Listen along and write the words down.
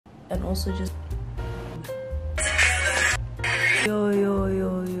and also just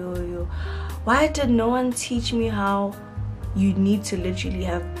yo. Why did no one teach me how you need to literally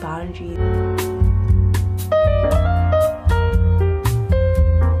have boundaries?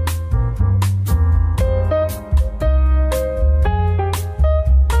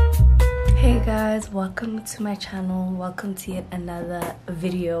 Hey guys, welcome to my channel. Welcome to yet another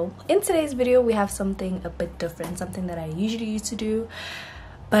video. In today's video we have something a bit different, something that I usually used to do,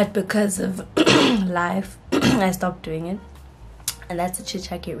 but because of life I stopped doing it, and that's a chit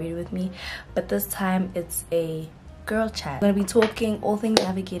chat, get ready with me. But this time it's a girl chat. I'm gonna be talking all things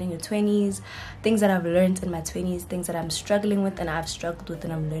navigating your 20s, things that I've learned in my 20s, things that I'm struggling with and I've struggled with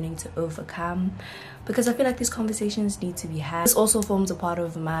and I'm learning to overcome, because I feel like these conversations need to be had. This also forms a part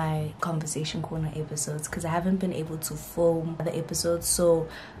of my conversation corner episodes because I haven't been able to film other episodes, so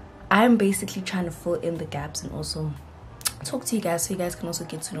I'm basically trying to fill in the gaps and also talk to you guys so you guys can also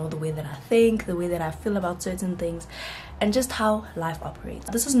get to know the way that I think, the way that I feel about certain things, and just how life operates.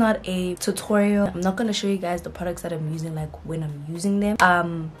 This is not a tutorial. I'm not going to show you guys the products that I'm using like when I'm using them,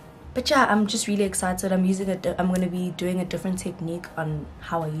 but yeah, I'm just really excited. I'm going to be doing a different technique on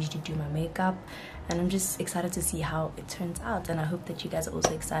how I usually do my makeup, and I'm just excited to see how it turns out, and I hope that you guys are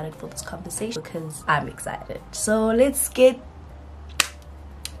also excited for this conversation because I'm excited. So let's get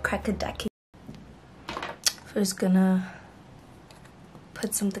crack-a-dacky. First gonna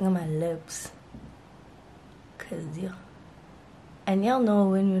put something on my lips, cause yeah, and y'all know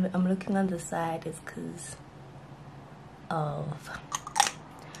when I'm looking on the side it's cause of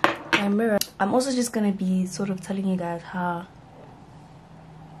my mirror. I'm also just gonna be sort of telling you guys how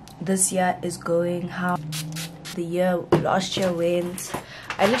this year is going, how the year last year went.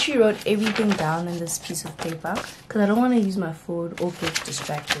 I literally wrote everything down in this piece of paper because I don't want to use my phone or get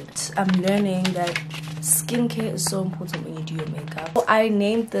distracted. I'm learning that skincare is so important when you do your makeup. So I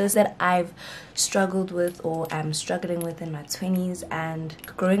named this that I've struggled with or I'm struggling with in my 20s, and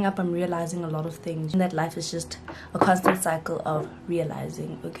growing up I'm realizing a lot of things, and that life is just a constant cycle of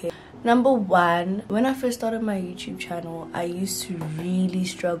realizing. Okay, number one, when I first started my YouTube channel I used to really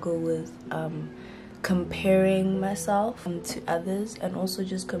struggle with comparing myself to others, and also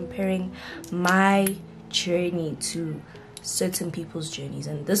just comparing my journey to certain people's journeys.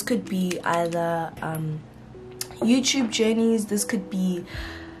 And this could be either YouTube journeys, this could be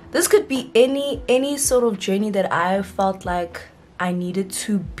any sort of journey that I felt like I needed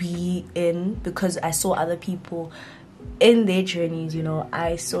to be in because I saw other people in their journeys. You know,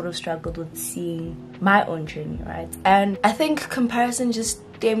 I sort of struggled with seeing my own journey, right? And I think comparison just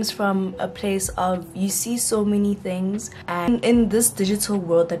stems from a place of you see so many things, and in this digital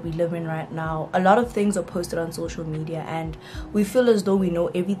world that we live in right now, a lot of things are posted on social media and we feel as though we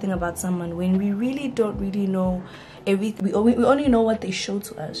know everything about someone when we really don't really know everything. We only know what they show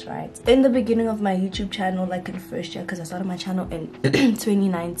to us, right? In the beginning of my YouTube channel, like in first year, because I started my channel in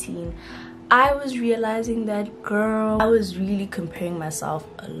 2019, I was realizing that, girl, I was really comparing myself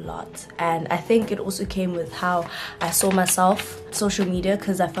a lot. And I think it also came with how I saw myself on social media,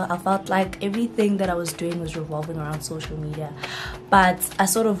 because I felt like everything that I was doing was revolving around social media. But I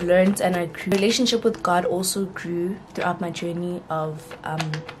sort of learned, and I grew. Relationship with God also grew throughout my journey of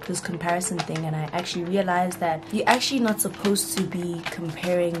this comparison thing, and I actually realized that you're actually not supposed to be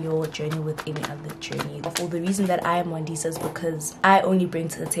comparing your journey with any other journey. For the reason that I am Wandisa is because I only bring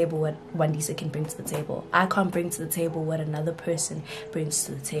to the table what Wandisa can bring to the table. I can't bring to the table what another person brings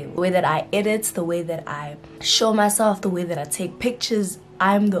to the table. The way that I edit, the way that I show myself, the way that I take pictures,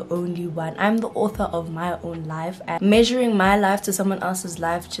 I'm the only one. I'm the author of my own life, and measuring my life to someone else's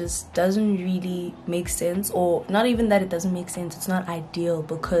life just doesn't really make sense. Or not even that it doesn't make sense, it's not ideal,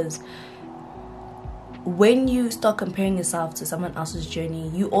 because when you start comparing yourself to someone else's journey,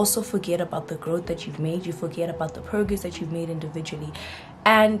 you also forget about the growth that you've made. You forget about the progress that you've made individually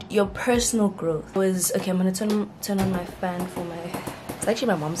and your personal growth. Okay, I'm gonna turn on my fan for my, it's actually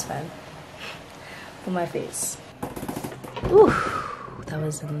my mom's fan, for my face. Ooh, that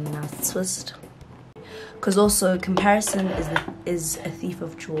was a nice twist. Because also comparison is a thief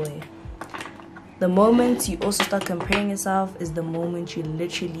of joy. The moment you also start comparing yourself is the moment you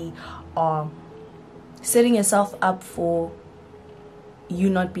literally are setting yourself up for you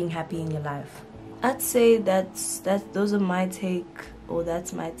not being happy in your life. I'd say that's my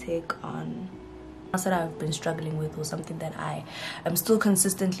take on else that I've been struggling with, or something that I am still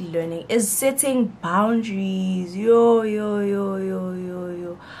consistently learning, is setting boundaries. Yo.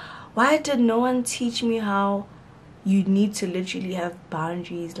 Why did no one teach me how you need to literally have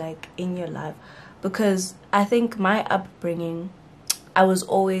boundaries like in your life? Because I think my upbringing, I was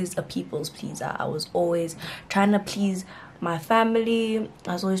always a people's pleaser. I was always trying to please my family.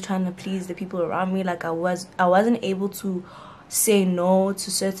 I was always trying to please the people around me. Like I wasn't able to say no to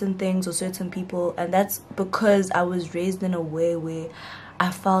certain things or certain people, and that's because I was raised in a way where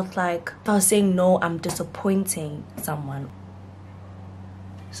I felt like if I was saying no, I'm disappointing someone.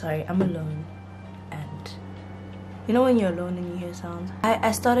 Sorry, I'm alone, and you know when you're alone and you hear sounds.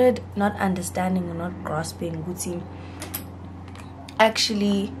 I started not understanding or not grasping Guti.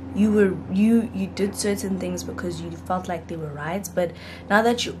 Actually, you did certain things because you felt like they were right, but now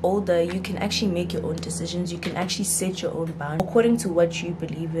that you're older, you can actually make your own decisions. You can actually set your own boundaries according to what you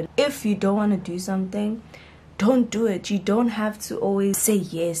believe in. If you don't want to do something, don't do it. You don't have to always say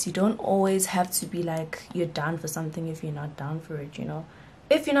yes. You don't always have to be like you're down for something if you're not down for it, you know.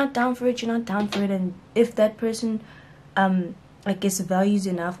 If you're not down for it, you're not down for it. And if that person I guess values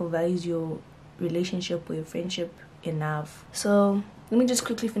enough or values your relationship or your friendship enough. So let me just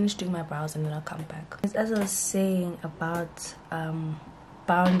quickly finish doing my brows and then I'll come back. As I was saying about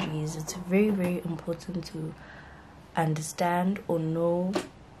boundaries, it's very, very important to understand or know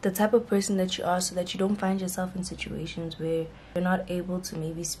the type of person that you are, so that you don't find yourself in situations where you're not able to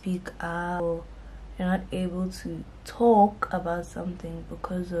maybe speak up, or you're not able to talk about something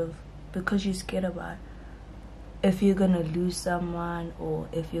because you're scared about if you're gonna lose someone, or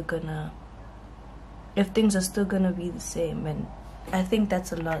if things are still gonna be the same. And I think that's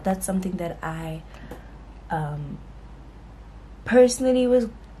something that I personally was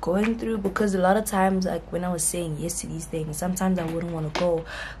going through, because a lot of times, like when I was saying yes to these things, sometimes I wouldn't want to go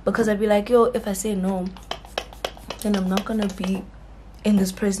because I'd be like, yo, if I say no, then I'm not gonna be in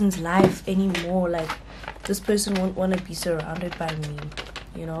this person's life anymore. Like this person won't want to be surrounded by me,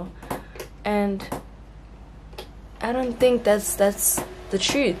 you know. And I don't think that's the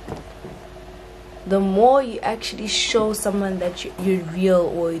truth. The more you actually show someone that you're real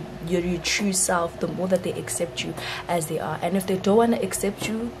or you're your true self, the more that they accept you as they are. And if they don't want to accept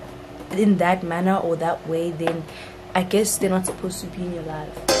you in that manner or that way, then I guess they're not supposed to be in your life.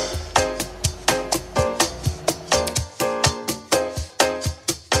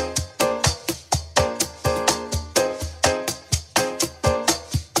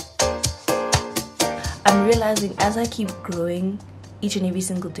 I'm realizing as I keep growing each and every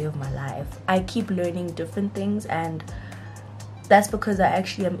single day of my life, I keep learning different things, and that's because I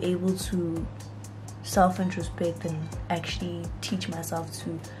actually am able to self-introspect and actually teach myself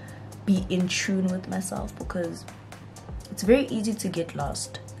to be in tune with myself, because it's very easy to get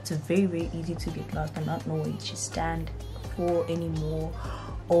lost. It's very, very easy to get lost and not know where you stand for anymore,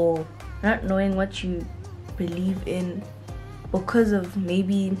 or not knowing what you believe in because of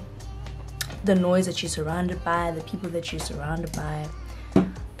maybe the noise that you're surrounded by, the people that you're surrounded by.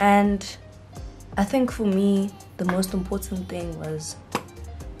 And I think for me, the most important thing was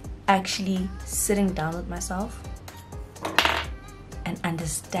actually sitting down with myself and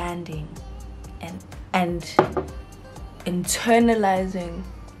understanding and internalizing,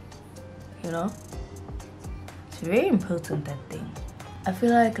 you know. It's very important, that thing. I feel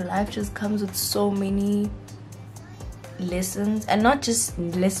like life just comes with so many lessons, and not just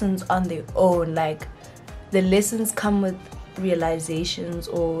lessons on their own. Like the lessons come with realizations,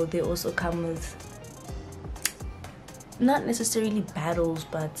 or they also come with not necessarily battles,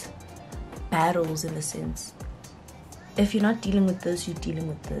 but battles in a sense. If you're not dealing with this, you're dealing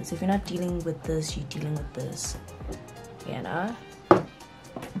with this. If you're not dealing with this, you're dealing with this, you know.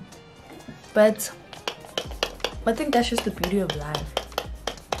 But I think that's just the beauty of life.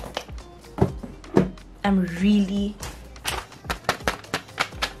 I'm really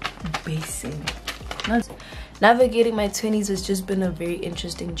basing. Navigating my 20s has just been a very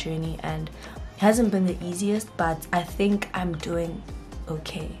interesting journey, and hasn't been the easiest, but I think I'm doing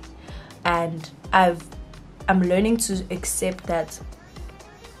okay. And I'm learning to accept that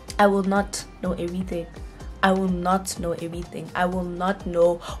I will not know everything. I will not know everything. I will not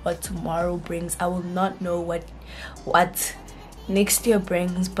know what tomorrow brings. I will not know what next year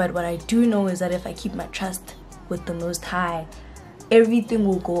brings. But what I do know is that if I keep my trust with the Most High, everything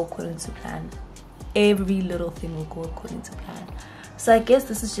will go according to plan. Every little thing will go according to plan. So I guess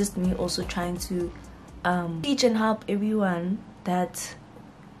this is just me also trying to teach and help everyone that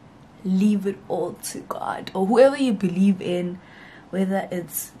leave it all to God, or whoever you believe in, whether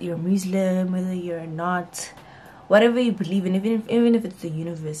it's you're Muslim, whether you're not, whatever you believe in, even if it's the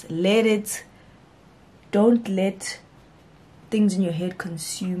universe, don't let things in your head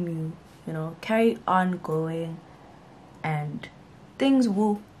consume you, you know. Carry on going, and things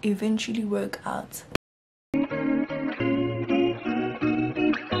will eventually work out.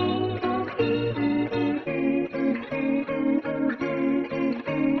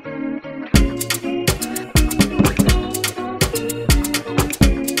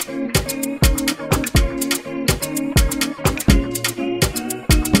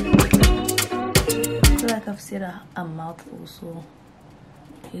 said a mouthful, so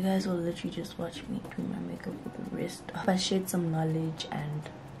you guys will literally just watch me do my makeup for the rest. I shared some knowledge and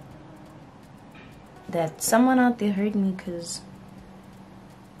that someone out there heard me, because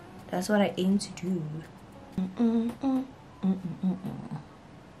that's what I aim to do.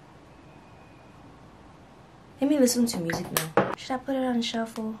 Let me listen to music now. Should I put it on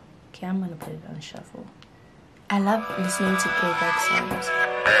shuffle? Okay, I'm gonna put it on shuffle. I love listening to throwback songs.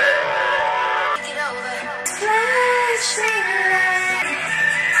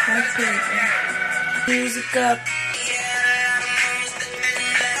 Music up.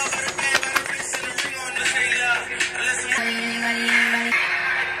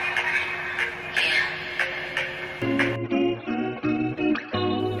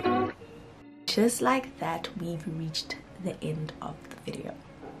 Just like that, we've reached the end of the video.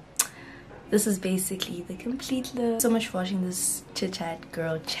 This is basically the complete look. So much for watching this chit chat,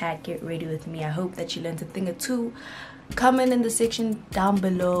 girl chat. Get ready with me. I hope that you learned a thing or two. Comment in the section down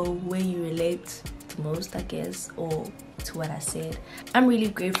below where you relate the most, I guess, or to what I said. I'm really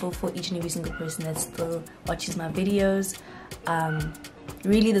grateful for each and every single person that still watches my videos.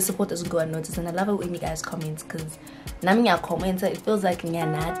 Really, the support doesn't go unnoticed, and I love it when you guys comment, because naming your comments, it feels like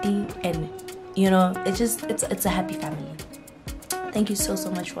nati, and you know, it's a happy family. Thank you so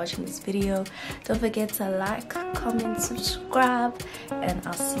much for watching this video. Don't forget to like, comment, subscribe, and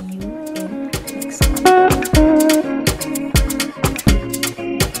I'll see you in the next one.